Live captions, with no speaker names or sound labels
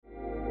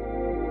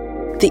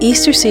The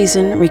Easter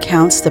season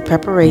recounts the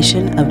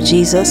preparation of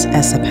Jesus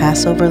as the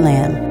Passover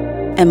lamb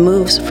and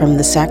moves from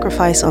the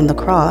sacrifice on the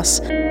cross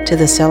to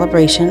the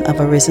celebration of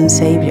a risen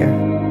Savior.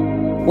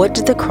 What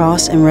did the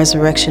cross and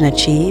resurrection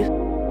achieve?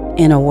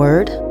 In a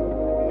word,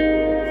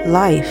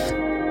 life.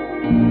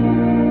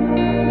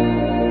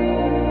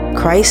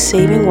 Christ's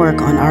saving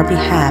work on our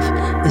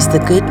behalf is the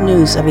good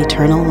news of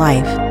eternal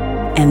life,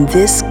 and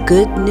this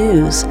good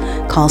news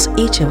calls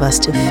each of us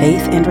to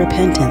faith and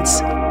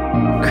repentance.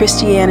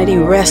 Christianity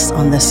rests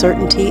on the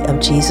certainty of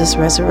Jesus'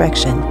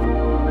 resurrection.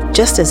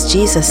 Just as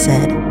Jesus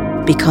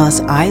said,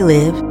 "Because I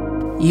live,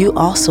 you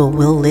also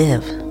will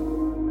live."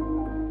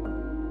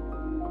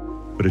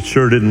 But it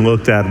sure didn't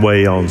look that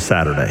way on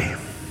Saturday.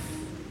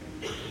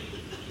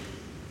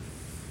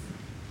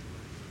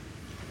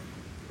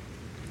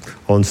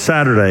 On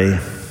Saturday,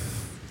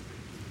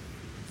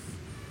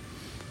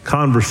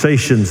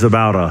 conversations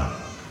about a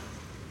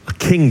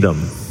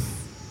kingdom,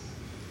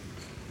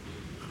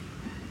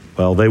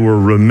 well, they were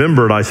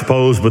remembered, I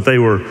suppose, but it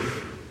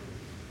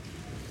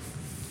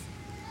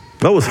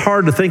was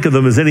hard to think of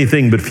them as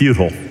anything but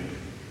futile,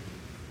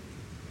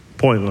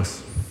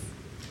 pointless.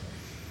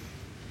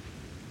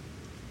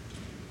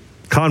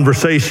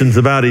 Conversations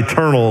about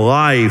eternal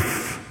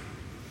life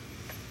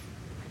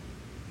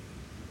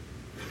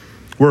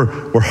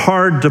were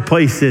hard to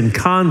place in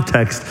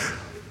context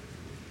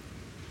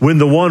when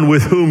the one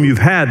with whom you've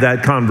had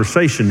that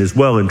conversation is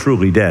well and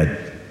truly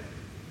dead.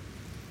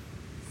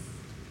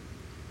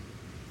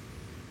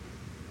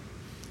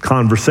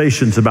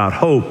 Conversations about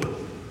hope,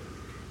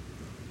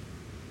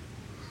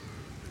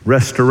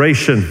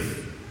 restoration,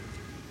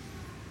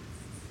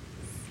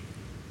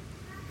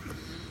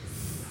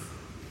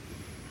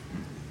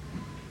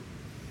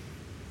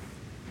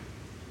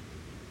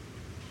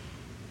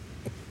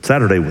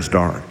 Saturday was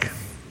dark.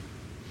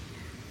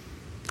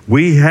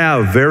 We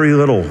have very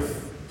little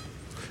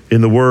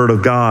in the Word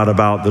of God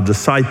about the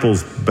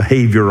disciples'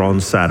 behavior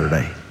on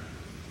Saturday.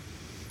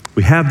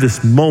 We have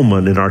this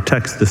moment in our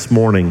text this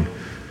morning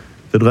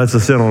that lets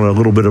us in on a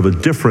little bit of a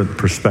different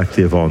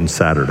perspective on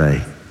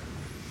Saturday.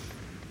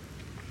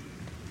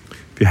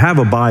 If you have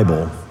a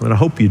Bible, and I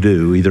hope you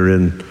do, either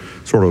in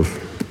sort of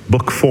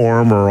book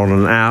form or on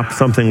an app,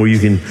 something where you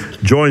can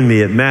join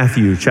me at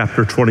Matthew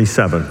chapter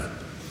 27.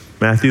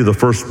 Matthew, the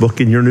first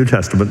book in your New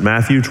Testament,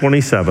 Matthew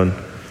 27,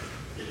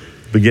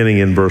 beginning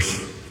in verse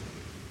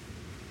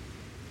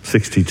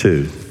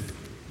 62.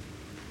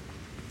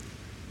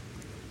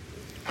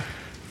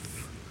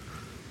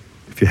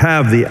 If you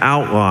have the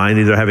outline,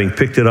 either having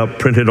picked it up,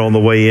 printed on the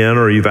way in,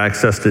 or you've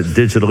accessed it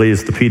digitally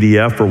as the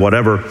PDF or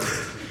whatever,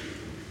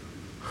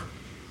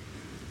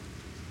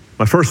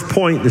 my first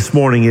point this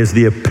morning is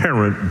the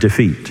apparent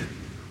defeat.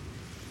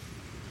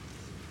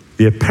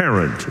 The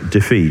apparent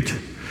defeat.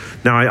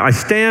 Now, I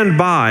stand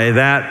by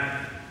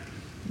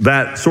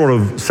that sort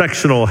of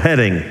sectional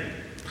heading.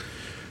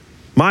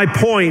 My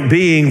point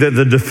being that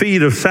the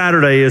defeat of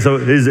Saturday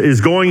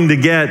is going to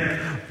get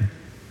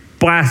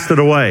blasted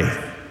away.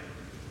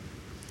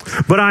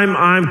 But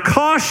I'm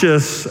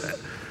cautious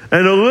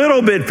and a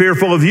little bit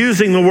fearful of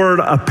using the word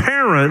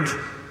apparent,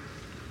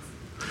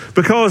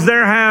 because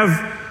there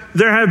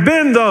have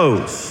been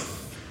those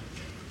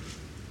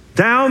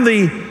down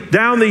the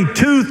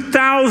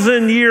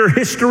 2,000-year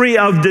history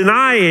of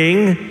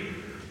denying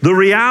the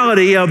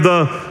reality of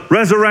the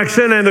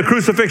resurrection and the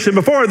crucifixion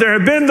before. There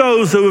have been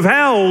those who have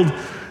held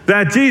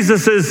that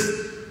Jesus'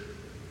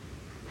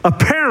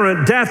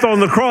 apparent death on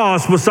the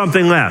cross was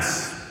something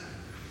less.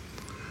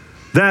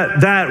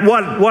 That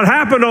what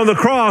happened on the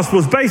cross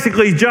was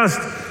basically just,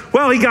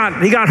 well, he got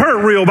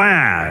hurt real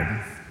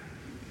bad.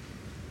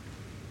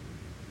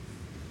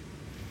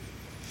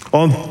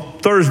 On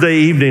Thursday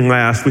evening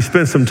last, we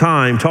spent some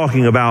time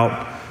talking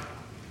about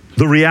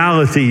the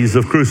realities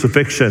of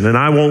crucifixion, and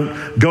I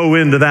won't go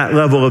into that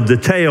level of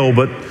detail,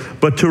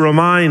 but to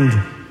remind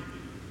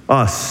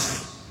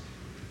us,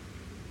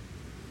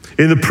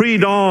 in the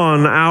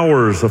pre-dawn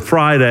hours of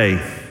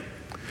Friday,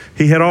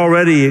 he had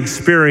already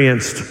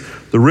experienced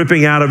the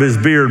ripping out of his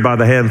beard by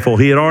the handful.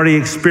 He had already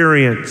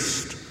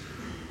experienced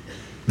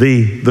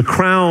the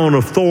crown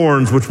of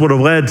thorns, which would have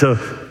led to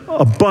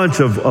a bunch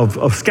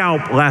of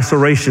scalp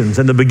lacerations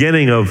and the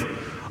beginning of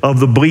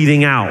the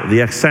bleeding out, the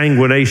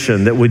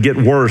exsanguination that would get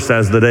worse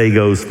as the day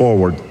goes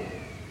forward.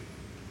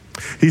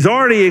 He's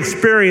already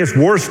experienced,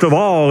 worst of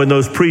all in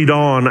those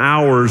pre-dawn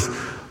hours,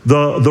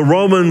 the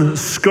Roman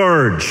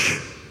scourge.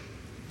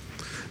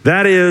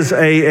 That is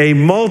a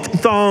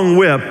multi-thong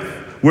whip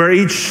where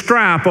each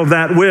strap of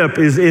that whip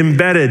is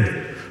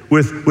embedded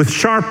with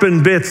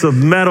sharpened bits of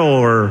metal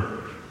or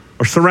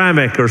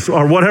ceramic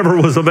or whatever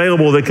was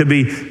available that could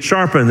be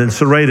sharpened and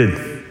serrated.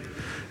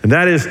 And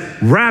that is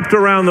wrapped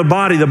around the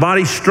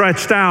body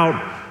stretched out,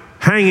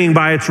 hanging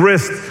by its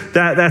wrist.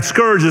 That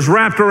scourge is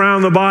wrapped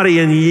around the body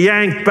and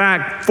yanked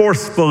back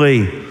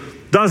forcefully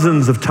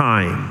dozens of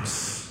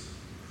times.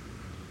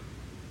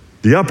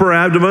 The upper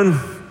abdomen,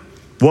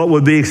 what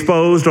would be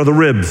exposed are the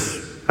ribs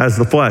as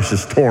the flesh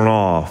is torn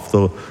off.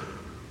 The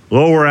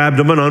lower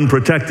abdomen,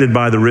 unprotected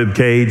by the rib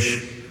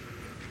cage,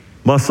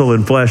 muscle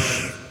and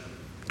flesh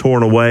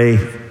torn away,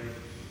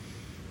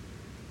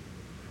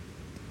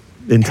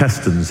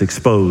 intestines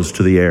exposed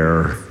to the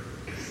air.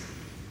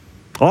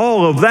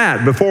 All of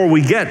that before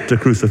we get to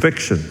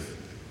crucifixion.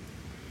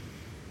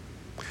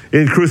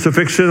 In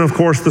crucifixion, of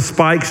course, the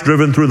spikes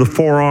driven through the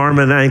forearm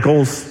and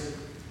ankles,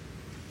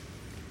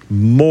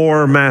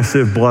 more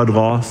massive blood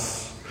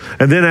loss.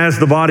 And then as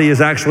the body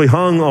is actually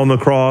hung on the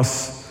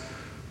cross,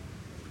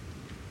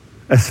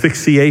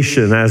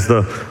 asphyxiation, as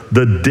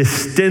the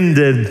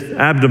distended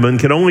abdomen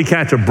can only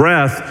catch a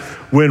breath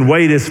when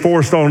weight is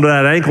forced onto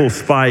that ankle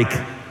spike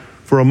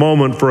for a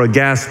moment for a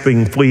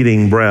gasping,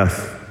 fleeting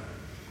breath.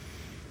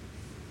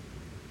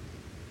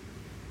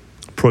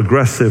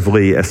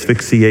 Progressively,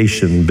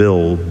 asphyxiation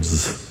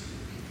builds.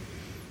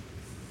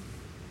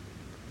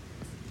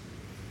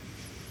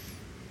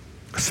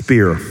 A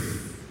spear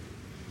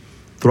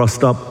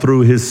thrust up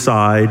through his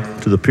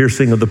side to the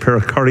piercing of the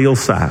pericardial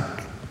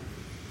sac,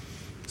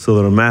 so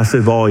that a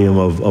massive volume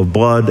of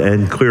blood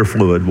and clear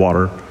fluid,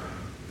 water,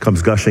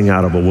 comes gushing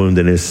out of a wound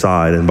in his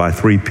side, and by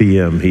 3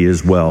 p.m. he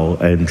is well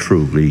and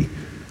truly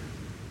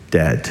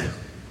dead.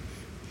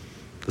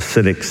 The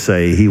cynics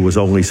say he was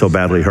only so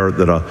badly hurt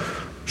that a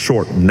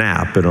short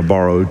nap in a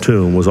borrowed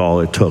tomb was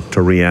all it took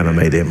to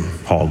reanimate him.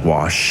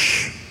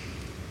 Hogwash.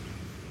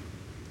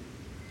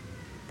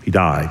 He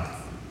died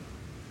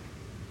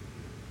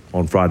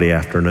on Friday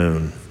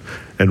afternoon.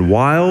 And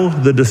while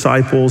the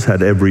disciples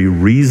had every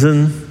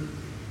reason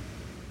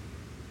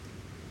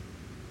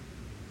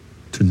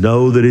to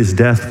know that his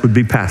death would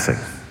be passing,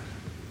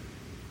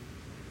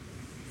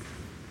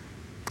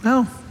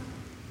 well,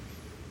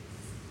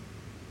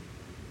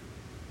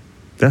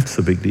 that's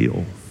the big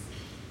deal.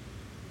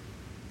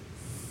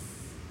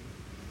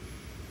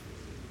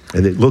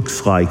 And it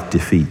looks like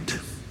defeat.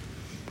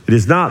 It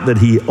is not that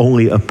he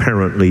only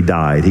apparently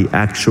died. He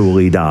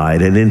actually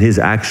died. And in his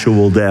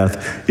actual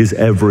death is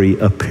every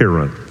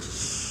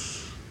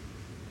appearance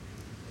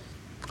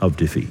of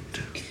defeat.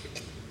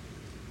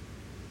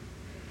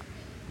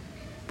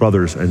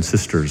 Brothers and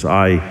sisters,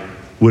 I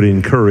would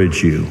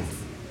encourage you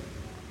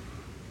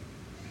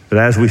that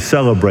as we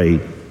celebrate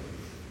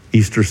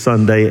Easter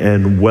Sunday,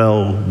 and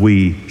well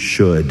we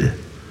should,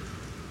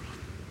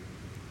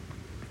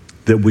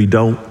 that we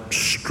don't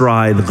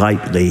stride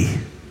lightly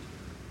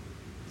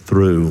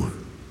through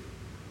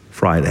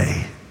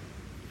Friday,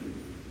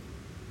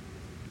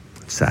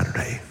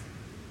 Saturday.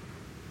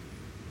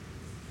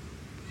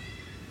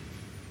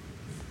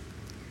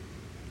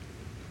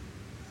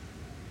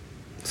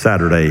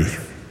 Saturday,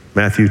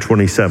 Matthew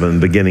 27,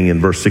 beginning in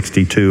verse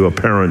 62,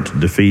 apparent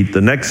defeat.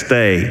 The next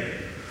day,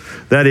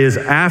 that is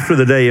after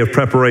the day of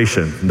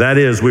preparation. That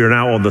is, we are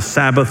now on the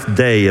Sabbath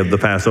day of the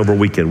Passover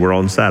weekend. We're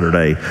on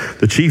Saturday.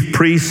 The chief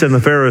priests and the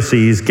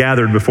Pharisees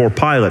gathered before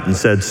Pilate and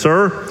said,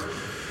 "Sir,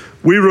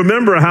 we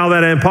remember how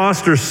that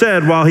impostor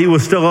said while he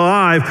was still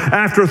alive,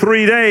 'After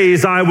 3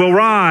 days I will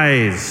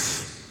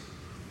rise.'"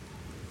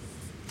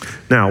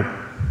 Now,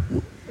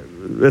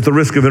 at the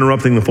risk of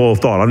interrupting the flow of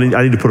thought,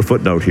 I need to put a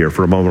footnote here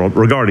for a moment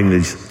regarding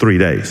these 3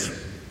 days.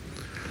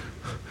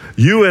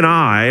 You and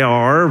I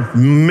are,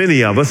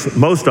 many of us,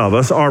 most of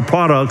us, are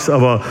products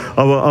of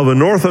a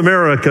North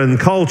American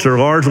culture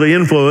largely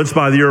influenced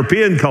by the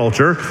European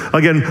culture.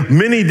 Again,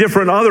 many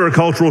different other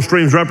cultural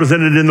streams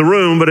represented in the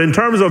room, but in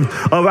terms of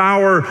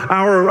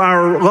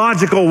our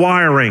logical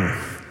wiring,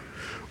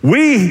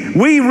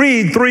 we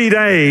read 3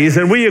 days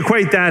and we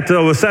equate that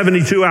to a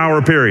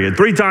 72-hour period.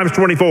 3 times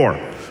 24,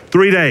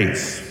 3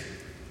 days.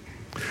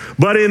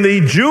 But in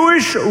the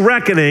Jewish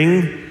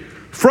reckoning,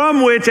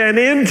 from which and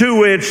into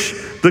which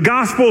the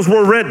Gospels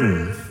were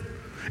written,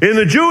 in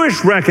the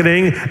Jewish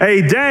reckoning,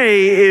 a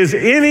day is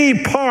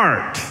any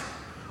part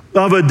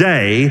of a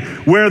day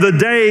where the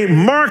day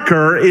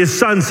marker is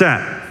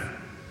sunset.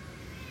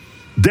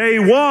 Day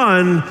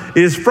 1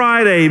 is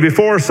Friday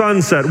before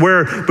sunset,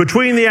 where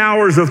between the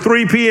hours of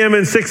 3 p.m.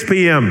 and 6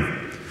 p.m.,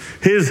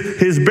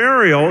 his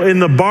burial in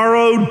the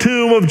borrowed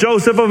tomb of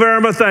Joseph of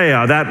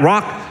Arimathea, that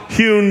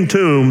rock-hewn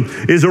tomb,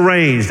 is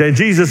arranged. And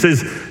Jesus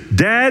is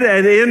dead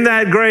and in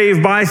that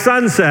grave by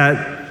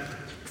sunset.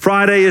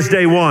 Friday is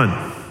day 1.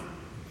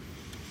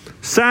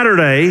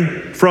 Saturday,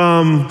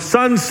 from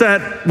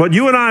sunset, what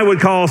you and I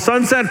would call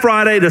sunset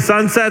Friday to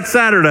sunset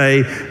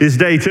Saturday, is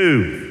day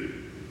 2.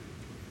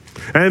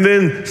 And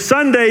then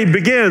Sunday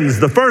begins,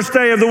 the first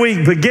day of the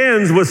week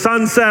begins with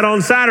sunset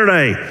on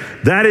Saturday.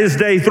 That is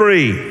day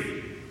 3.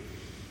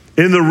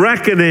 In the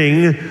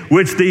reckoning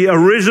which the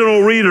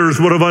original readers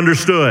would have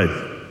understood.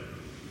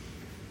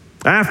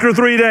 After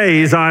 3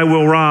 days, I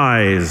will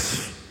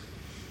rise.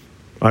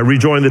 I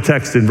rejoin the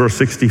text in verse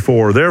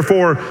 64.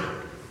 Therefore,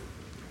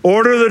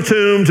 order the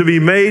tomb to be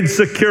made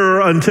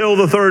secure until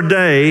the 3rd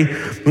day,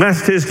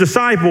 lest his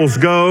disciples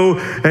go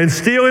and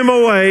steal him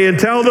away and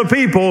tell the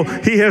people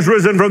he has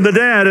risen from the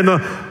dead. And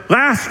the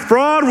last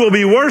fraud will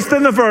be worse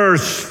than the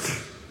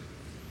first.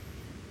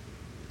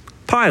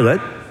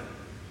 Pilate,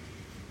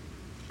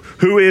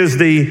 who is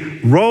the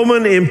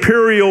Roman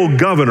imperial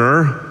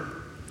governor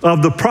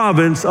of the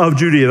province of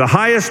Judea, the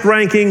highest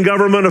ranking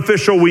government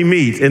official we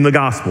meet in the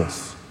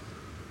Gospels,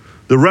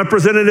 the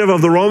representative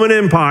of the Roman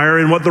Empire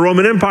in what the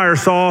Roman Empire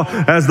saw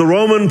as the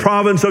Roman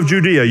province of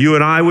Judea. You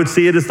and I would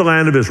see it as the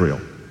land of Israel.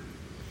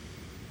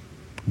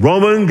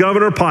 Roman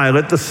Governor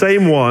Pilate, the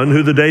same one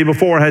who the day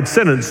before had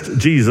sentenced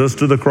Jesus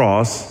to the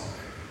cross,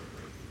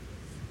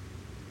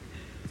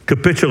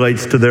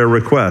 capitulates to their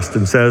request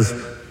and says,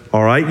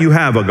 all right, you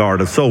have a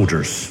guard of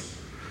soldiers.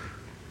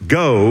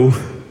 Go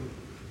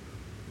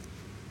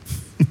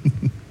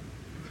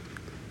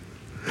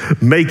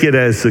make it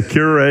as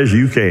secure as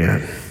you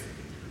can.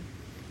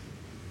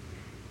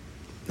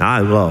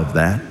 I love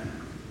that.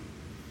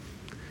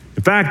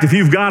 In fact, if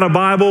you've got a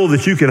Bible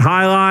that you can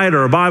highlight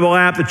or a Bible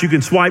app that you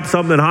can swipe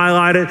something and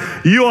highlight it,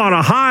 you ought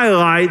to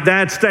highlight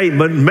that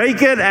statement,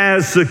 make it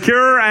as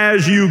secure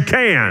as you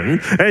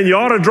can, and you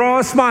ought to draw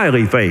a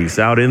smiley face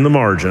out in the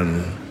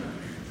margin.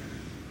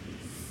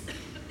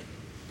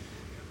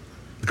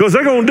 Because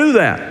they're going to do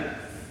that.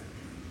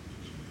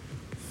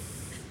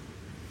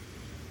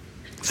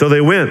 So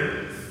they went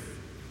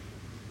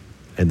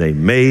and they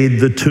made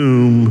the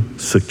tomb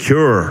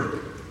secure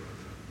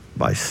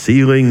by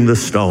sealing the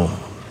stone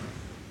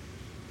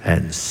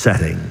and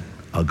setting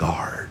a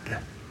guard.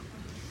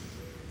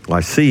 Well,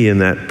 I see in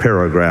that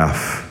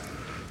paragraph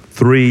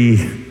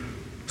three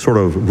sort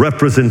of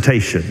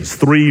representations,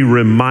 three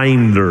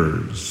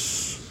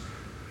reminders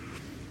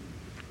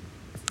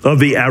of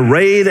the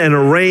arrayed and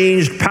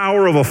arranged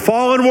power of a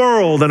fallen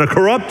world and a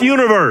corrupt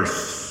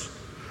universe,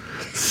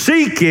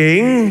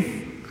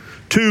 seeking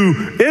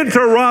to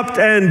interrupt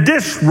and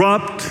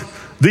disrupt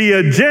the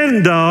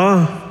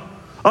agenda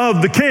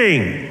of the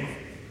king.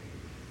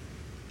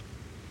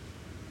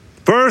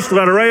 First,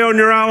 letter A on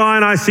your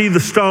outline, I see the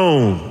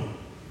stone.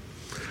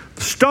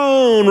 The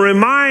stone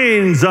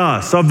reminds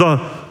us of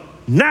the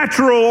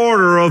natural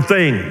order of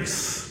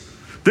things.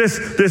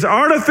 This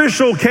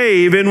artificial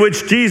cave in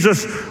which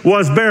Jesus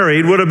was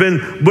buried would have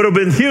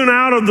been hewn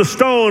out of the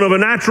stone of a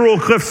natural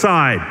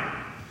cliffside.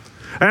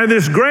 And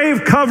this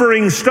grave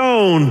covering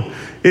stone,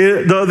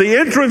 the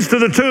entrance to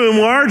the tomb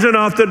large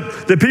enough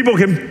that people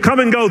can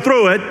come and go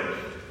through it.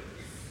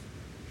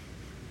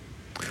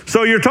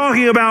 So you're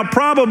talking about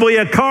probably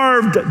a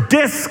carved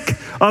disc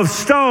of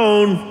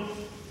stone,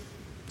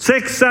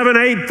 6, 7,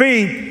 8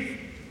 feet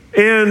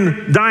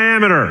in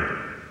diameter.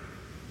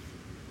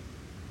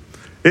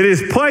 It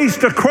is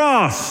placed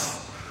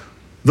across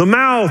the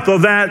mouth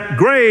of that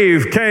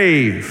grave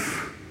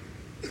cave.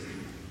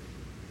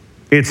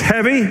 It's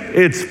heavy,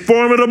 it's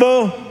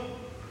formidable,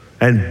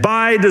 and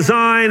by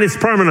design, it's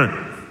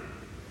permanent.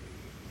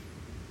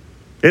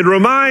 It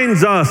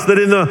reminds us that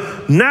in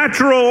the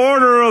natural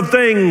order of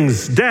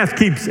things, death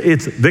keeps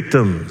its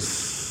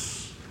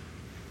victims.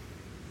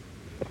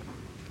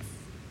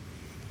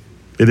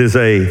 It is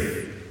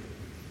a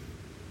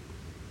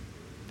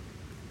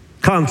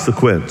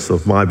consequence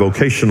of my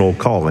vocational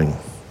calling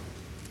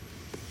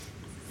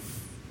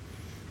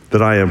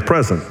that I am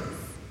present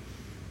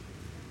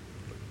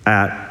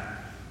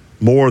at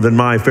more than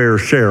my fair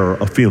share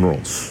of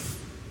funerals.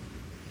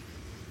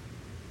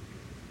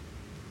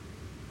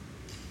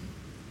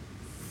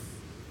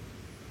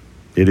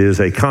 It is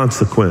a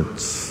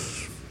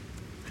consequence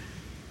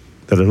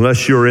that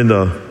unless you're in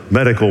the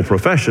medical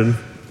profession,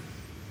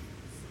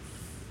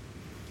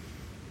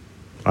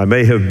 I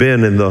may have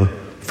been in the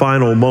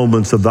final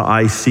moments of the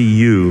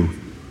ICU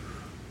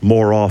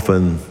more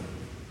often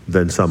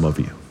than some of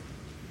you.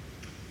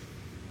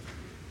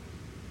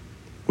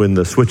 When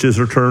the switches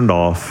are turned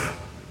off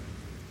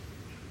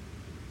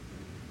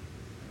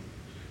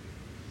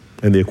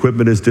and the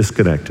equipment is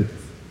disconnected,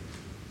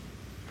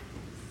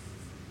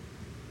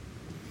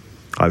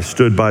 I've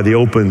stood by the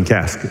open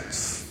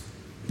caskets,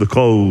 the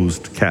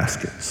closed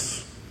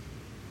caskets,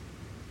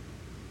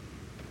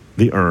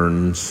 the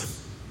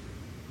urns.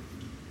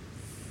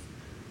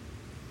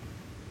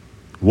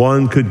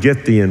 One could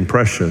get the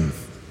impression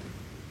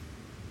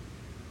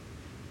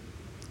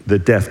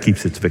that death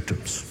keeps its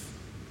victims.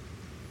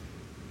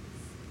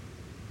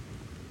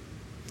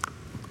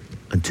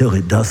 Until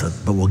it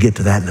doesn't, but we'll get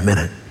to that in a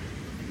minute.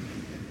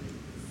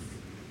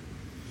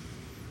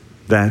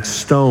 That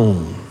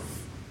stone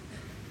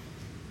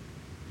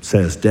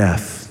says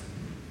death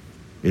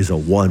is a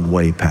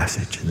one-way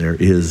passage and there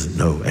is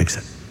no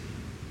exit.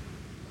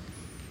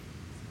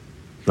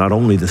 Not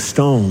only the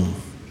stone,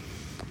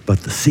 but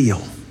the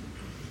seal.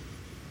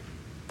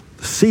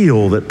 The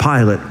seal that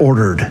Pilate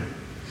ordered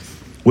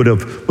would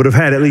have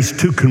had at least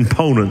two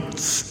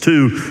components,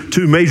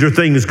 two major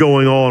things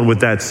going on with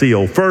that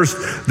seal.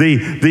 First,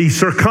 the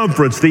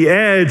circumference, the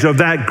edge of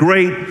that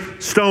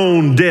great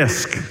stone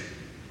disc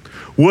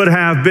would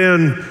have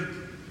been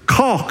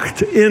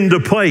caulked into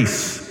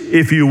place,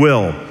 if you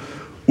will,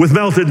 with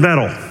melted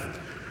metal.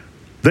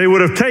 They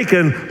would have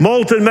taken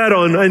molten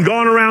metal and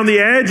gone around the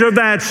edge of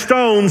that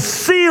stone,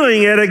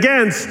 sealing it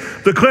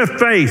against the cliff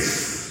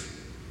face.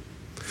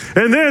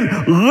 And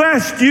then,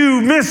 lest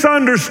you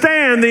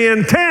misunderstand the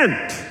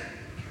intent,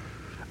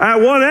 at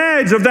one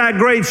edge of that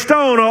great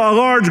stone, a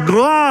large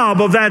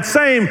glob of that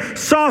same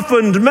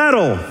softened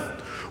metal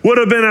would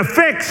have been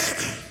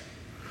affixed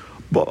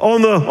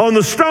on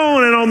the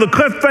stone and on the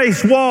cliff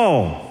face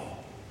wall.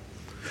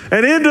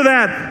 And into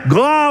that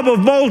glob of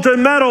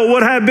molten metal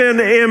would have been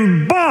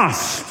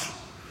embossed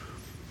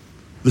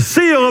the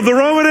seal of the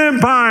Roman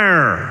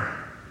Empire,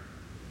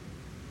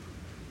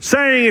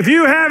 saying, if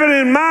you have it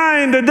in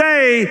mind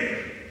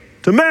today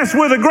to mess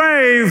with a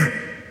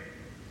grave,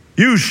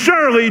 you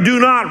surely do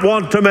not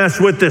want to mess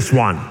with this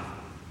one.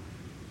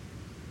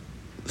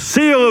 The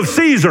seal of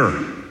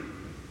Caesar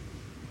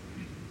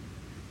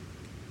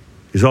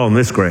is on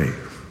this grave.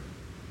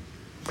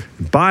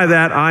 By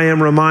that, I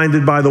am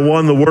reminded by the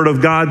one the Word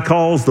of God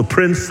calls the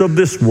prince of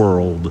this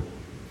world.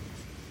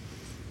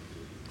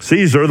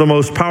 Caesar, the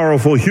most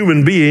powerful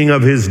human being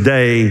of his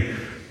day,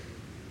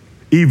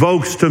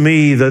 evokes to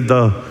me that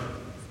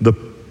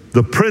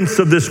the prince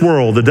of this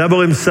world, the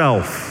devil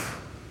himself,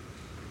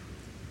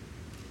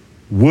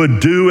 would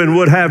do and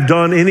would have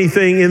done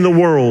anything in the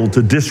world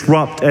to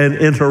disrupt and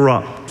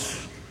interrupt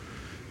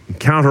and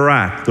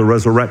counteract the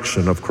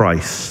resurrection of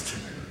Christ.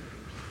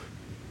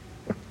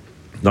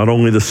 Not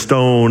only the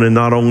stone and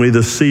not only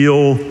the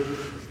seal,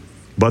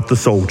 but the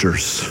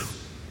soldiers.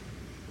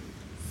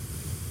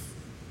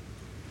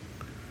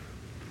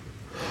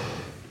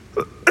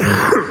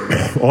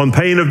 On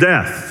pain of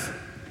death,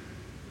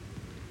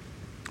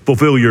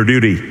 fulfill your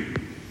duty.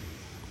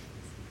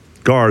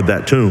 Guard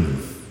that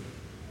tomb.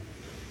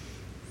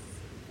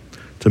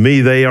 To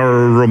me, they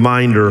are a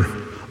reminder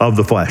of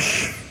the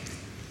flesh.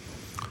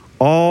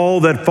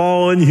 All that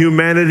fallen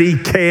humanity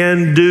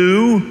can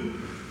do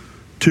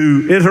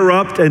to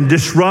interrupt and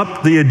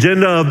disrupt the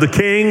agenda of the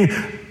King,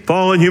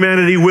 fallen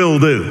humanity will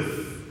do.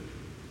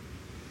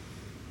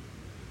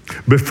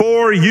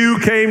 Before you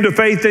came to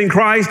faith in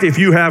Christ, if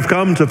you have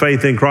come to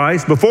faith in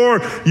Christ,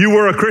 before you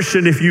were a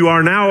Christian, if you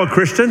are now a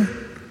Christian,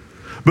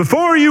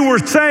 before you were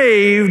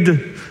saved,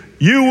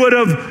 you would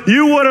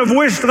have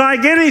wished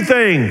like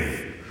anything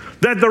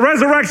that the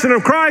resurrection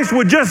of Christ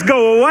would just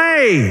go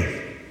away.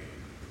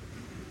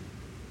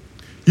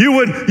 You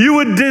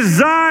would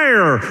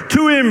desire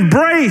to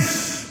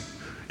embrace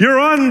your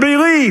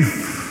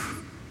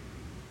unbelief.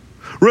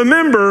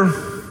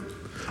 Remember,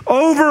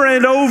 over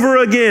and over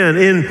again,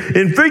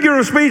 in figure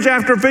of speech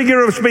after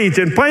figure of speech,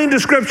 in plain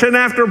description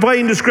after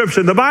plain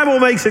description, the Bible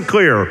makes it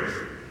clear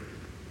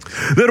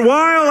that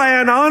while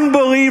an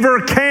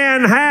unbeliever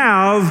can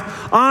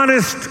have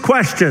honest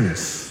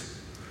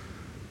questions,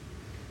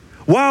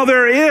 while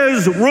there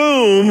is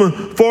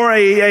room for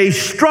a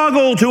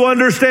struggle to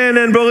understand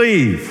and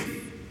believe,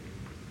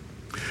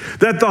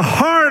 that the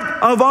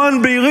heart of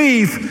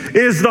unbelief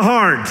is the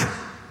heart.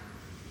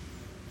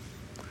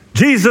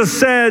 Jesus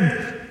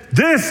said,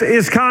 this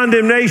is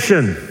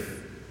condemnation,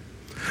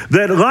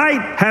 that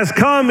light has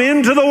come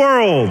into the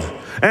world,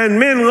 and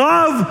men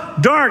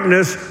love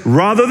darkness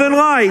rather than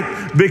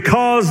light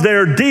because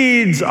their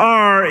deeds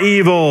are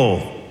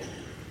evil.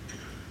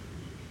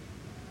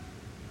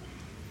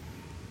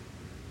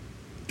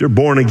 You're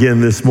born again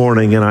this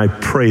morning, and I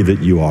pray that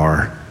you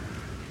are.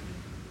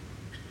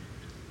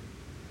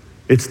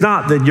 It's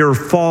not that your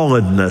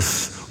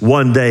fallenness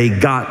one day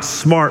got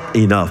smart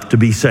enough to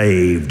be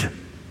saved.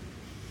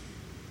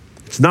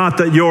 It's not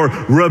that your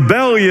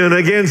rebellion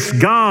against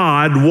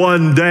God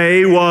one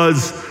day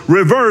was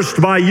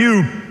reversed by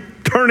you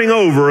turning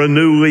over a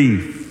new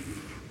leaf.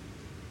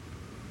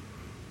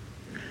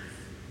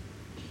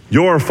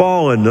 Your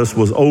fallenness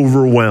was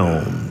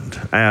overwhelmed,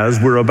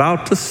 as we're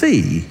about to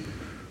see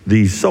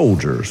these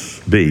soldiers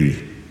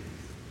be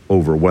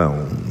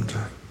overwhelmed.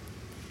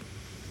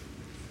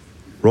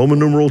 Roman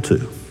numeral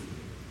 2,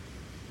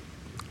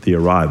 the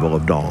arrival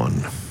of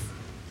dawn.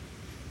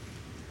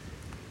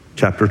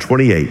 Chapter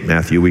 28,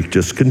 Matthew, we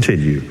just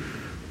continue.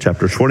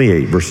 Chapter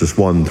 28, verses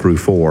 1 through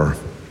 4.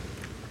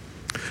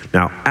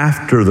 Now,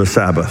 after the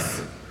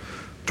Sabbath,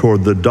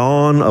 toward the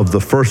dawn of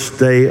the first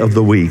day of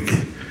the week,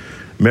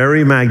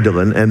 Mary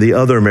Magdalene and the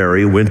other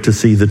Mary went to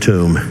see the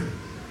tomb.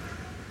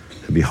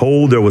 And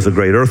behold, there was a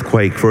great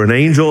earthquake, for an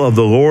angel of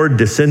the Lord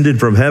descended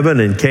from heaven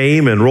and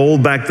came and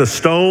rolled back the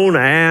stone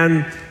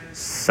and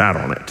sat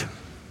on it.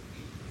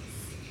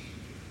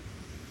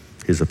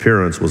 His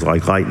appearance was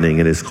like lightning,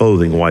 and his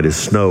clothing white as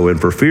snow. And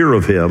for fear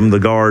of him, the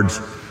guards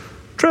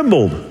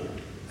trembled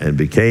and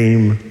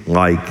became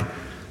like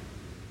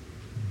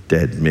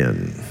dead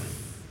men.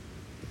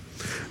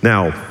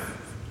 Now,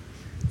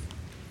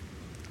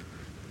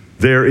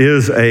 there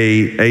is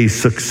a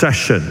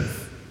succession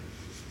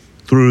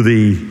through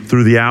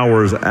the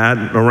hours at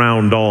and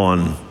around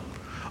dawn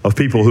of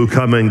people who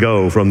come and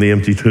go from the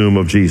empty tomb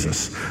of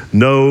Jesus.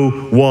 No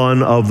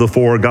one of the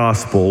four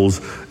Gospels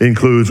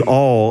includes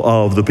all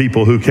of the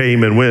people who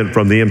came and went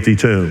from the empty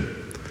tomb.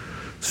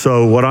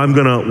 So what I'm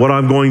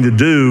going to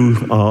do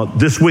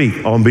this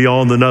week on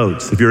Beyond the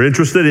Notes, if you're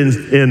interested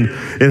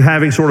in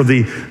having sort of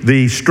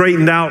the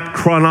straightened out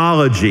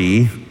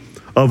chronology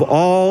of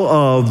all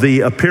of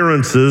the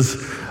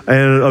appearances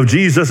and of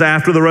Jesus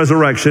after the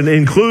resurrection,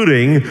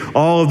 including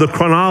all of the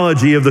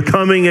chronology of the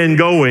coming and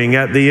going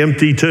at the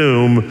empty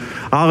tomb,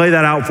 I'll lay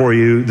that out for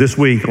you this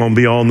week on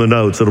Beyond the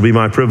Notes. It'll be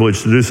my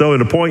privilege to do so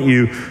and to point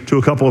you to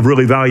a couple of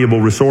really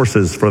valuable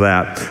resources for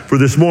that. For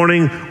this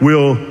morning,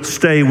 we'll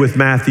stay with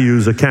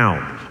Matthew's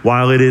account.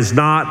 while it is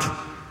not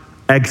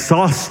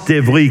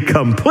exhaustively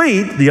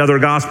complete, the other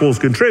Gospels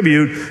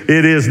contribute,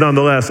 it is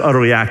nonetheless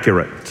utterly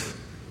accurate.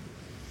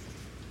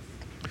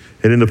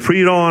 And in the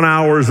pre-dawn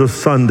hours of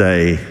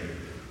Sunday,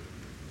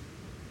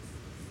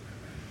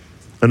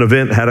 an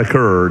event had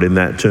occurred in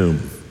that tomb.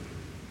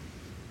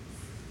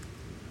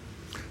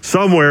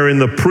 Somewhere in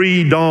the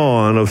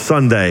pre-dawn of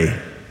Sunday,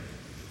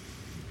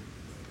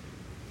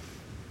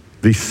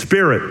 the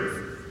Spirit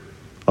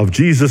of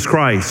Jesus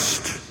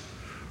Christ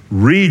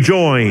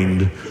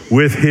rejoined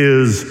with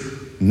his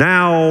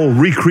now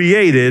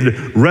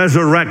recreated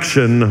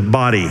resurrection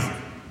body.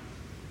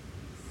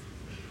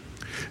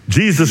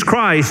 Jesus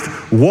Christ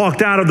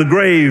walked out of the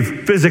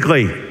grave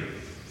physically.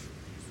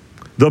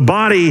 The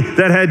body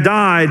that had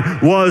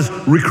died was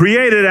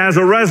recreated as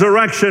a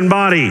resurrection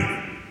body.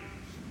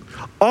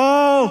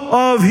 All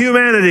of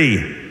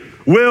humanity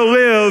will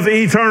live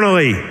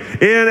eternally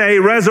in a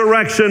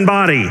resurrection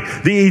body.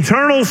 The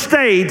eternal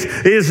state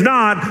is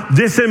not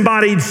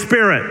disembodied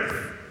spirit.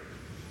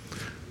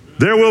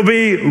 There will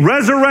be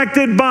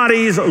resurrected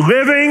bodies,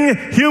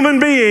 living human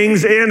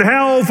beings in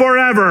hell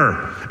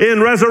forever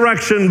in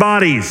resurrection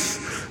bodies.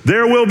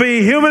 There will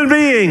be human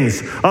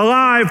beings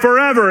alive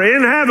forever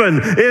in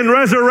heaven in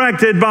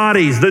resurrected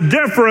bodies. The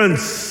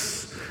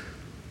difference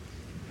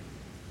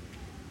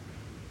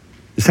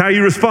is how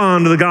you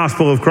respond to the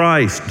gospel of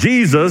Christ.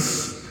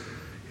 Jesus,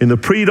 in the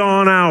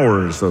pre-dawn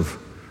hours of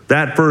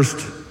that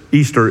first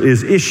Easter,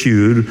 is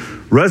issued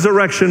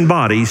resurrection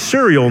body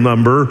serial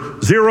number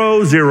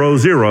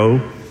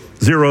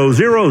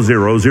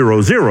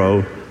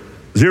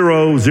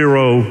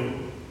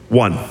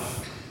 00000000001.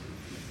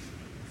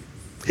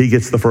 He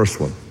gets the first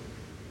one.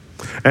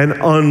 And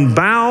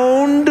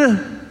unbound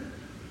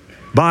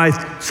by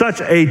such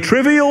a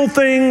trivial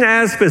thing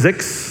as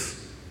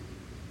physics,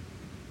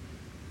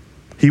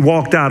 he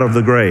walked out of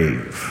the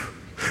grave.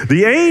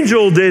 The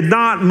angel did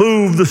not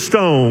move the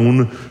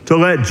stone to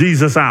let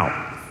Jesus out.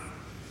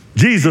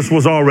 Jesus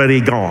was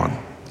already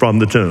gone from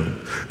the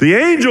tomb. The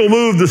angel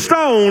moved the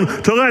stone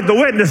to let the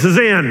witnesses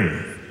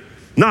in,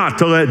 not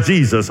to let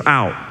Jesus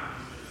out.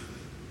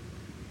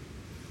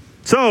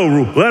 So,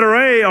 letter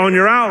A on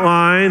your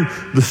outline,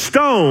 the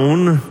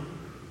stone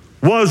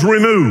was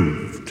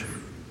removed.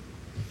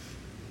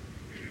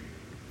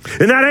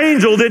 And that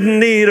angel didn't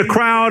need a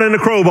crowd and a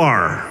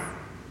crowbar.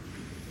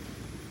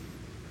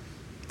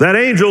 That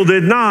angel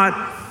did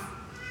not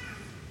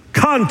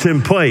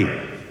contemplate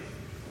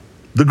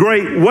the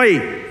great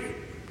weight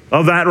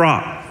of that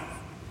rock.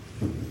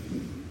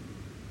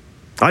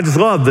 I just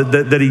love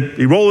that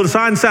he rolled it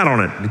aside and sat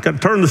on it. He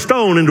turned the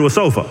stone into a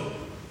sofa.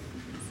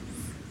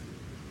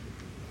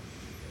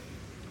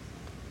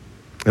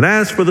 And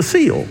as for the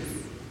seal,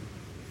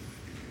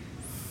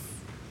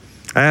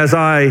 as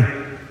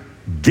I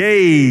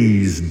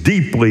gaze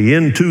deeply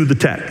into the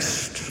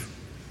text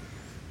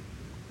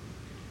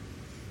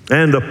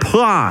and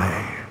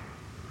apply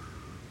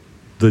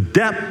the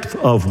depth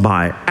of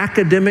my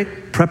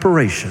academic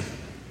preparation,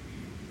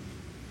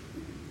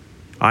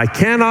 I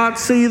cannot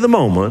see the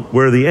moment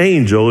where the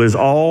angel is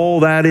all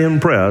that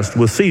impressed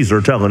with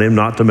Caesar telling him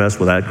not to mess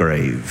with that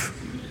grave.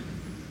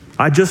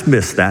 I just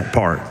missed that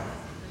part.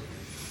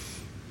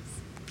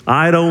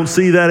 I don't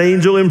see that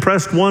angel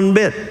impressed one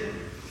bit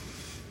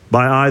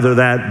by either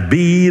that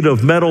bead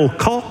of metal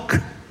caulk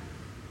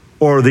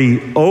or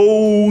the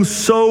oh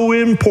so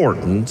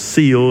important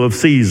seal of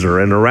Caesar.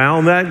 And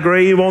around that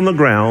grave on the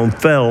ground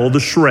fell the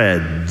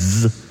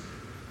shreds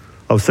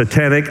of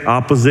satanic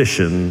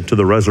opposition to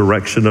the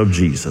resurrection of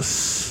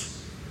Jesus.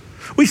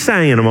 We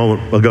sang a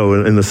moment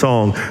ago in the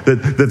song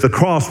that the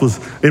cross was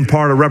in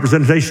part a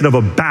representation of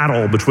a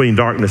battle between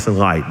darkness and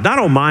light. I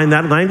don't mind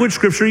that language.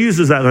 Scripture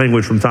uses that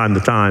language from time to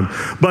time.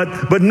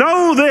 But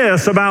know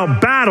this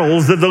about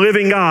battles that the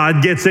living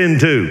God gets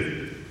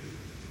into.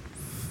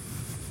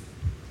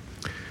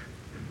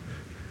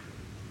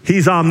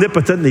 He's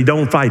omnipotent and he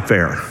don't fight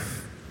fair.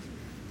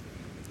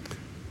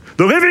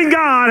 The living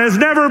God has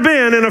never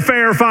been in a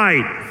fair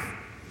fight.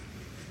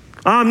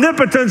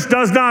 Omnipotence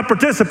does not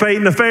participate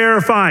in a fair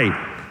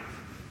fight.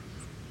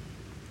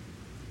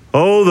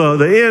 Oh,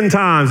 the end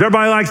times.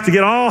 Everybody likes to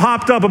get all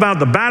hopped up about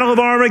the Battle of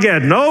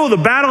Armageddon. Oh, the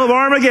Battle of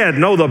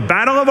Armageddon. Oh, the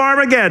Battle of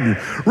Armageddon.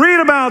 Read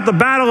about the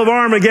Battle of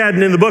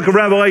Armageddon in the book of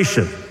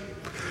Revelation.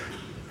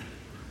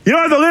 You know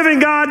what the living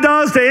God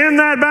does to end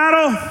that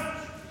battle?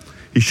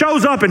 He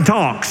shows up and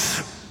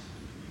talks.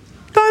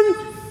 Done.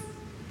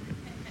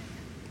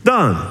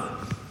 Done.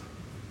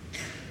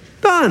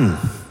 Done.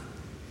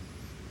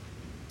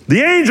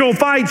 The angel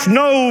fights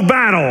no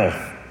battle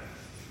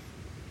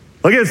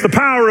against the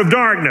power of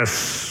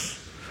darkness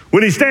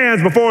when he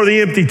stands before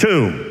the empty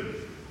tomb.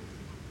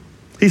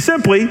 He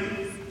simply,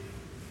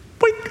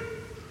 blink,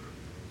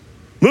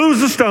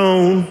 moves the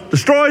stone,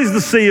 destroys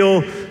the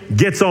seal,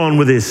 gets on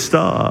with his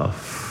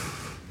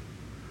stuff.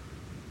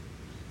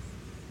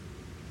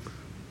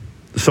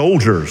 The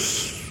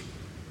soldiers,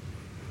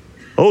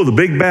 the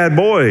big bad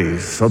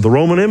boys of the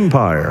Roman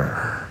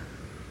Empire.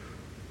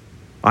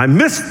 I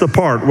missed the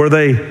part where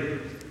they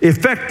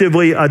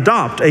effectively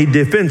adopt a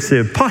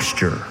defensive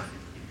posture.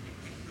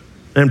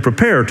 and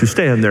prepare to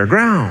stand their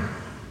ground.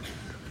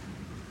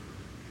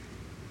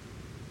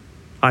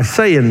 I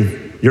say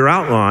in your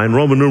outline,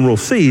 Roman numeral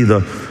C,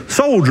 the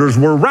soldiers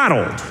were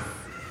rattled.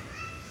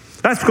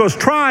 That's because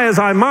try as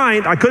I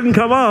might, I couldn't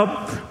come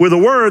up with a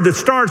word that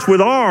starts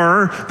with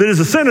R that is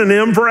a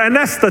synonym for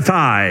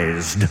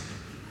anesthetized.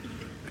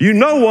 You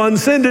know one,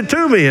 send it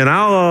to me and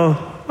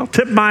I'll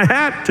tip my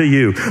hat to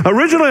you.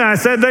 Originally I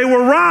said they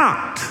were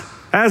rocked,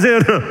 as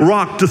in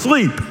rocked to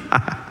sleep.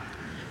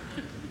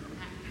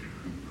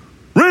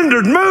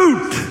 Rendered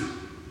moot.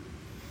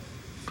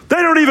 They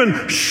don't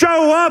even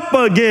show up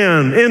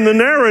again in the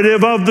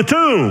narrative of the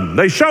tomb.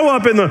 They show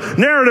up in the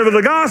narrative of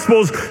the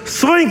Gospels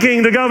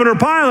slinking to Governor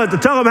Pilate to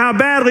tell him how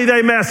badly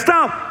they messed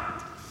up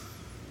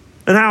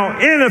and how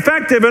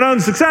ineffective and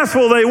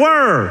unsuccessful they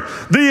were.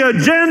 The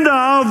agenda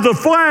of the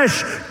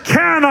flesh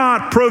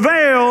cannot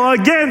prevail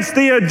against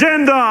the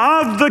agenda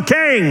of the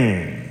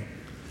King.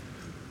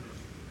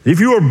 If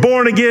you are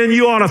born again,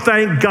 you ought to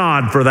thank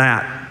God for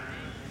that.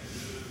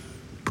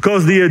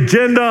 Because the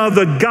agenda of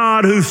the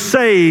God who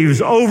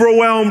saves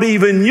overwhelmed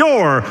even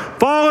your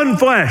fallen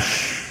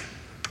flesh.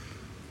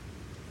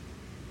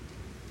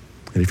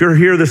 And if you're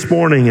here this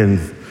morning and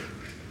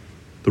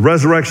the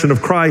resurrection of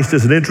Christ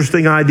is an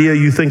interesting idea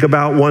you think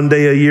about one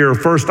day a year,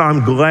 first,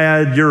 I'm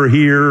glad you're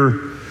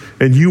here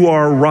and you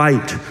are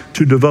right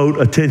to devote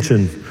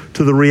attention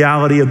to the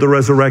reality of the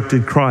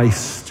resurrected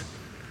Christ.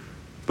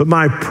 But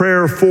my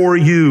prayer for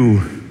you,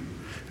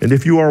 and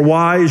if you are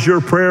wise, your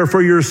prayer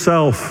for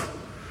yourself,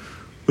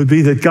 would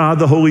be that God,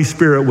 the Holy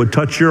Spirit, would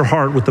touch your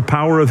heart with the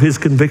power of his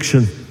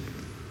conviction,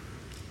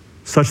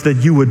 such that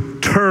you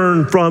would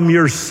turn from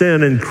your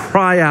sin and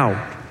cry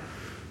out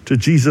to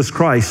Jesus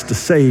Christ to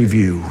save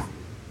you.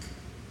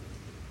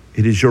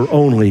 It is your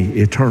only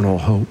eternal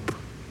hope.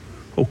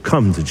 Oh,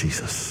 come to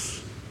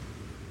Jesus.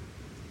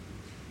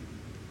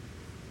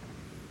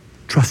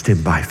 Trust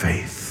him by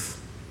faith.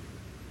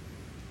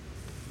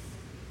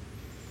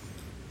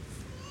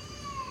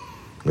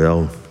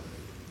 Well,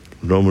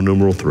 Roman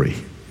numeral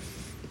 3.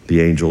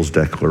 The angel's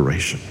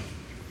declaration.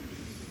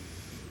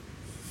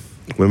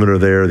 Women are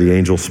there, the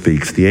angel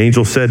speaks. The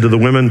angel said to the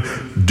women,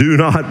 "Do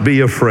not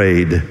be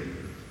afraid,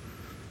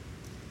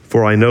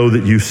 for I know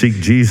that you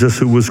seek Jesus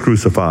who was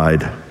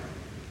crucified.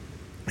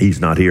 He's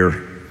not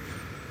here,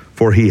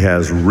 for he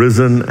has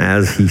risen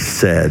as he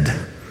said.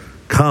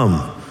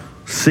 Come,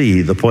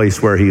 see the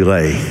place where he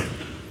lay.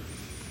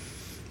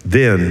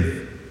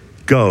 Then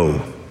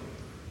go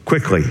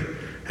quickly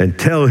and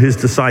tell his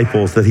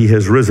disciples that he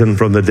has risen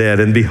from the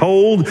dead. And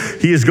behold,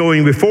 he is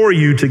going before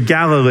you to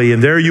Galilee,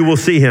 and there you will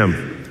see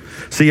him.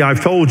 See,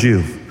 I've told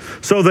you."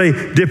 So they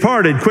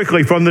departed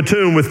quickly from the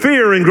tomb with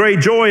fear and great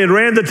joy and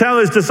ran to tell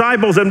his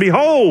disciples. And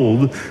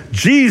behold,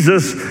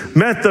 Jesus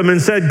met them and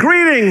said,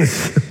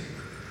 "Greetings."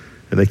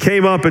 And they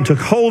came up and took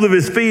hold of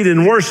his feet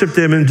and worshiped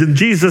him. And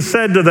Jesus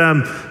said to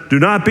them, "Do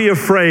not be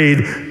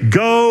afraid.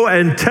 Go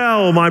and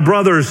tell my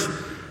brothers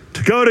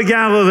to go to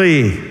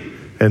Galilee,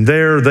 and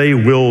there they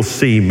will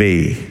see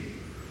me."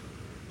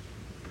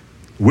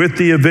 With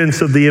the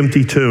events of the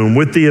empty tomb,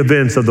 with the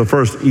events of the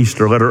first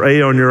Easter, letter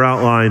A on your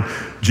outline,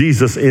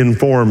 Jesus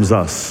informs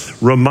us,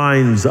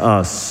 reminds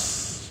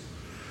us,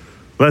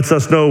 lets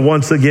us know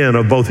once again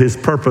of both his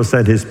purpose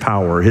and his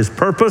power. His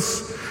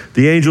purpose,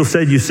 the angel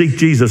said, you seek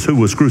Jesus who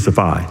was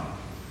crucified.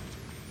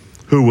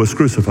 Who was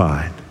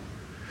crucified.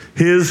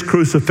 His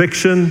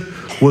crucifixion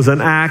was an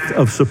act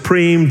of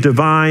supreme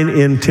divine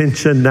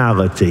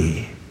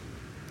intentionality.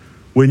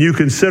 When you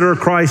consider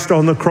Christ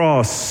on the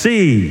cross,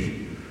 see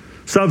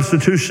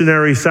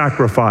substitutionary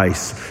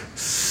sacrifice,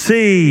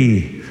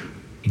 see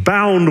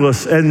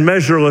boundless and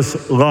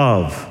measureless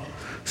love,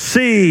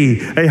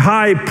 see a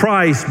high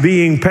price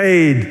being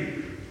paid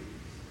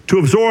to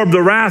absorb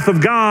the wrath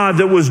of God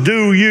that was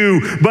due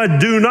you, but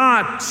do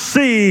not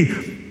see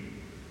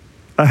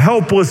a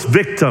helpless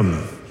victim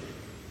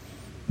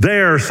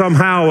there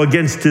somehow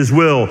against his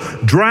will,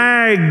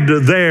 dragged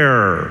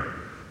there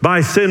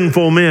by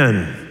sinful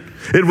men.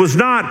 It was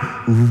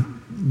not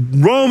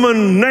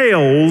Roman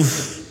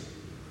nails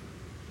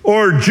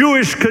or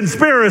Jewish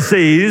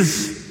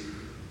conspiracies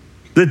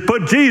that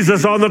put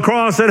Jesus on the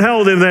cross and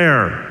held him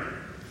there.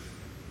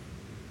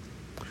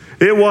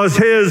 It was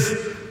his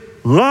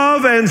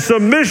love and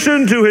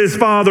submission to his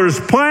Father's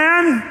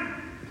plan,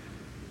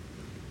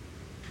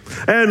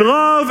 and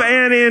love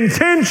and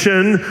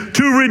intention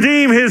to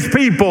redeem his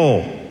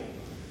people.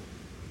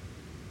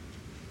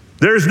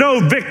 There's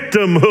no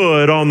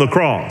victimhood on the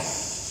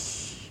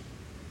cross.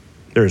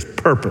 There's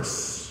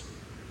purpose,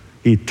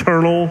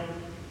 eternal,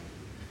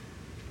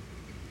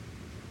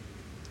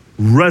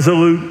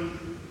 resolute,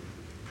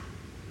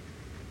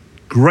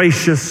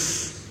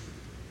 gracious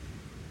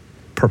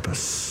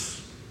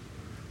purpose.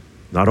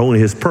 Not only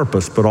his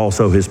purpose, but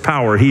also his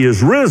power. He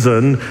is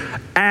risen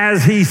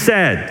as he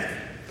said.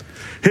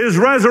 His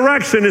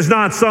resurrection is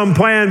not some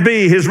plan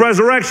B. His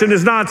resurrection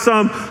is not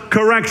some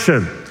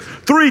correction.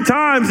 3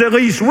 times at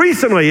least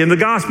recently in the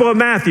Gospel of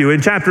Matthew,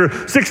 in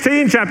chapter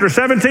 16, chapter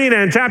 17,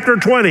 and chapter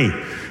 20.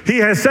 He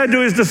has said to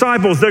his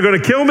disciples, they're going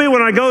to kill me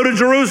when I go to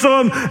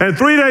Jerusalem, and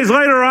 3 days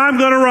later I'm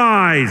going to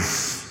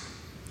rise.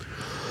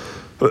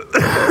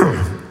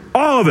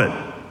 All of it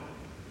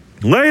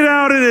laid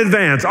out in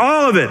advance,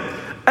 all of it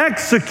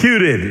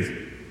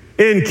executed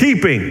in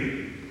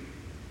keeping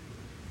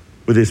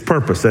with his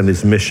purpose and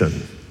his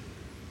mission.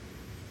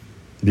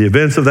 The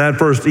events of that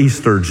first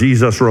Easter,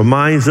 Jesus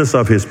reminds us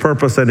of his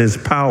purpose and his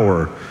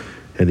power,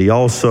 and he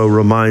also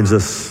reminds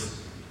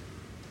us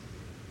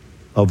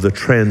of the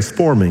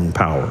transforming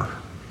power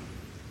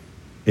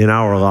in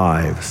our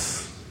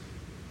lives,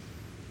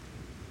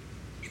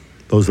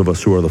 those of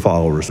us who are the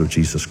followers of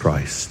Jesus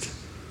Christ.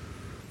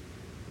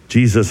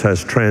 Jesus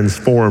has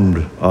transformed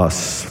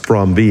us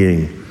from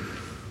being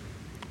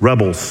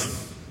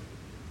rebels,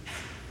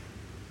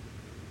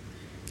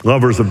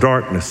 lovers of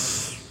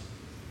darkness,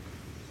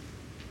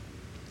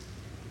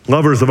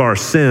 lovers of our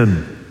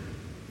sin.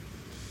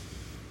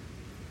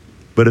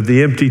 But at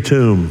the empty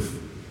tomb,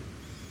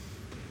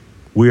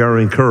 we are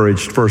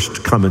encouraged first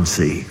to come and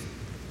see.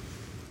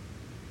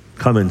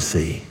 Come and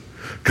see.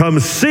 Come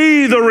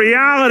see the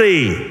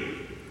reality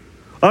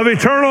of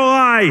eternal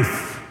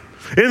life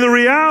in the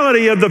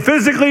reality of the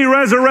physically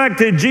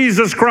resurrected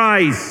Jesus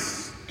Christ.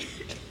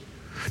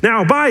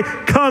 Now, by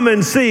come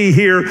and see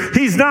here,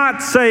 he's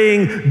not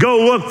saying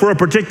go look for a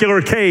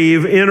particular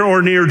cave in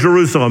or near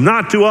Jerusalem.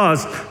 Not to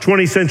us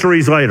 20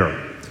 centuries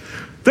later.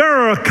 There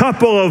are a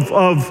couple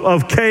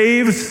of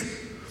caves.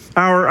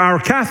 Our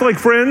Catholic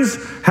friends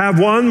have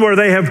one where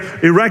they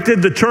have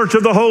erected the Church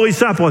of the Holy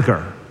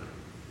Sepulchre.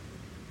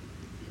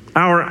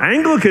 Our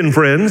Anglican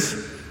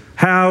friends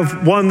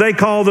have one they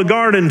call the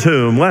Garden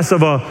Tomb, less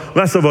of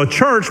a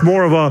church,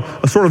 more of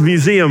a sort of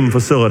museum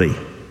facility.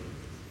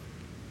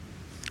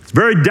 It's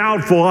very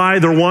doubtful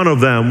either one of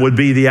them would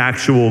be the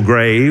actual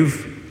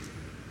grave.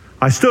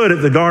 I stood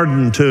at the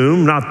Garden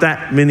Tomb not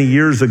that many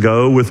years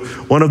ago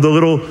with one of the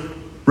little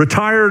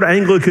retired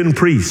Anglican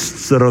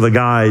priests that are the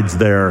guides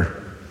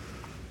there.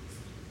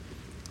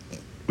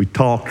 We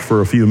talked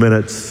for a few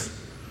minutes,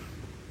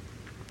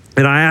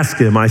 and I asked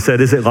him, I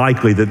said, is it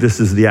likely that this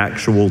is the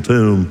actual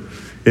tomb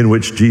in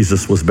which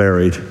Jesus was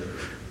buried?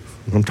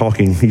 I'm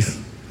talking, he said,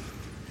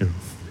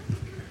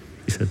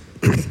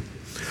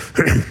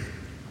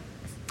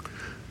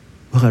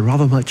 well, I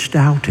rather much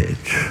doubt it,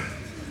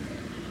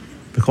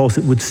 because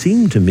it would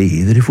seem to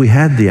me that if we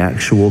had the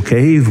actual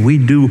cave,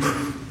 we'd do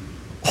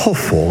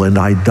awful and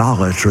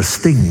idolatrous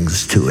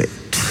things to it,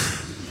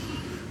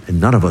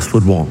 and none of us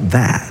would want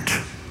that.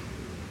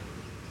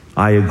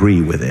 I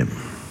agree with him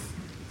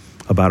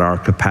about our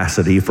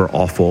capacity for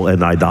awful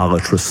and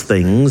idolatrous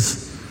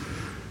things,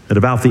 and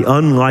about the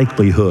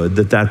unlikelihood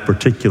that that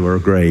particular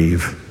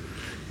grave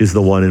is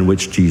the one in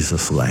which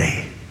Jesus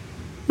lay.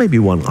 Maybe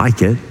one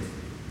like it.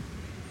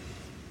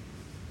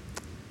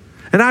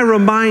 And I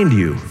remind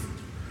you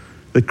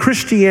that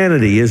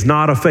Christianity is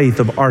not a faith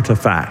of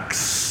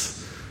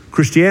artifacts.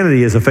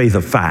 Christianity is a faith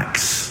of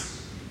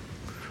facts.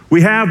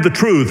 We have the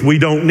truth, we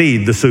don't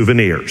need the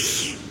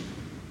souvenirs.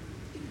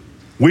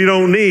 We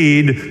don't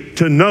need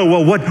to know,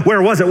 well,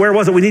 where was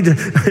it? We need to,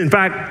 in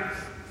fact,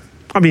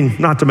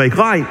 not to make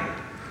light,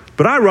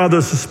 but I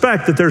rather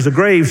suspect that there's a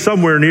grave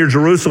somewhere near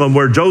Jerusalem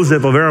where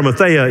Joseph of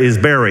Arimathea is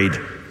buried.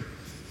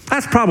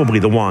 That's probably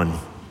the one.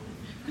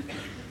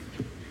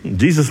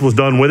 Jesus was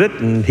done with it,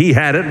 and he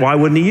had it. Why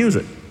wouldn't he use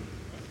it?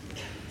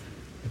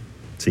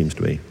 Seems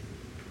to me.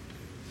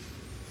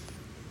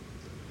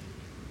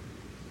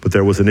 But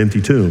there was an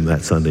empty tomb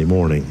that Sunday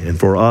morning, and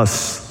for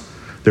us,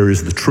 there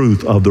is the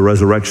truth of the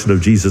resurrection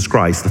of Jesus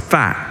Christ, the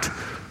fact,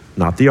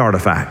 not the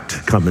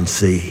artifact. Come and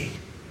see.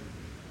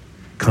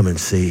 Come and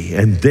see.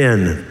 And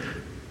then,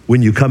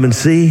 when you come and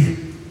see,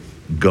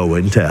 go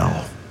and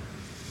tell.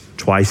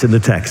 Twice in the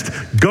text.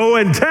 Go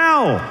and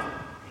tell.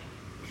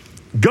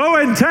 Go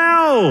and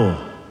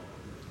tell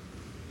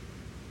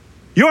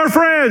your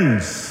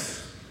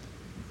friends,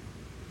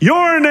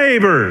 your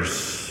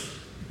neighbors,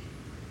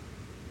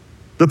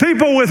 the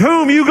people with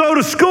whom you go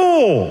to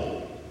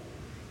school,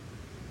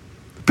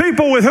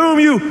 people with whom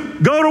you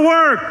go to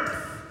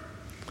work,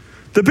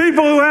 the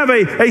people who have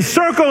a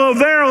circle of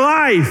their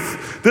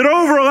life that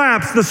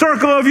overlaps the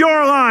circle of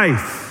your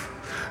life.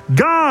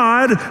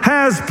 God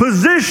has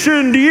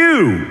positioned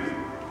you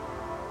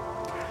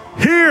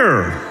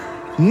here,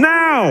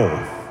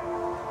 now,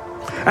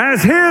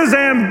 as his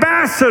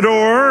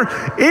ambassador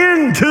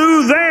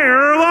into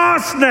their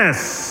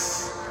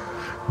lostness.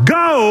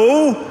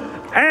 Go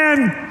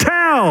and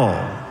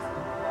tell.